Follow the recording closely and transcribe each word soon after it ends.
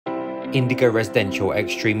Indigo Residential are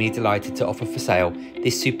extremely delighted to offer for sale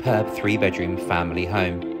this superb 3-bedroom family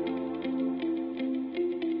home.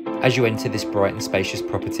 As you enter this bright and spacious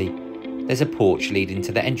property, there's a porch leading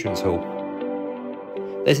to the entrance hall.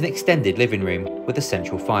 There's an extended living room with a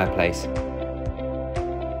central fireplace.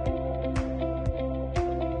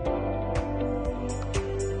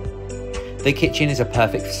 The kitchen is a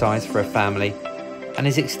perfect size for a family and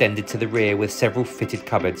is extended to the rear with several fitted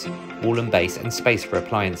cupboards, wall and base, and space for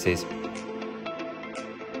appliances.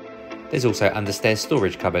 There's also an understairs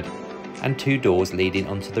storage cupboard and 2 doors leading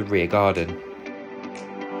onto the rear garden.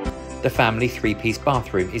 The family 3-piece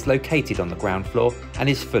bathroom is located on the ground floor and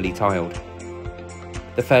is fully tiled.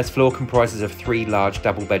 The first floor comprises of 3 large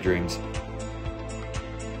double bedrooms.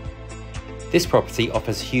 This property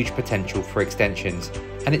offers huge potential for extensions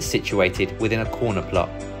and it's situated within a corner plot.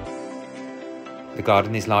 The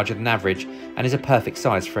garden is larger than average and is a perfect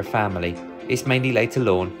size for a family. It's mainly laid to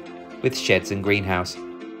lawn with sheds and greenhouse,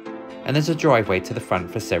 and there's a driveway to the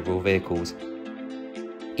front for several vehicles.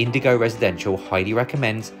 Indigo Residential highly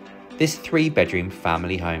recommends this 3-bedroom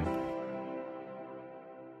family home.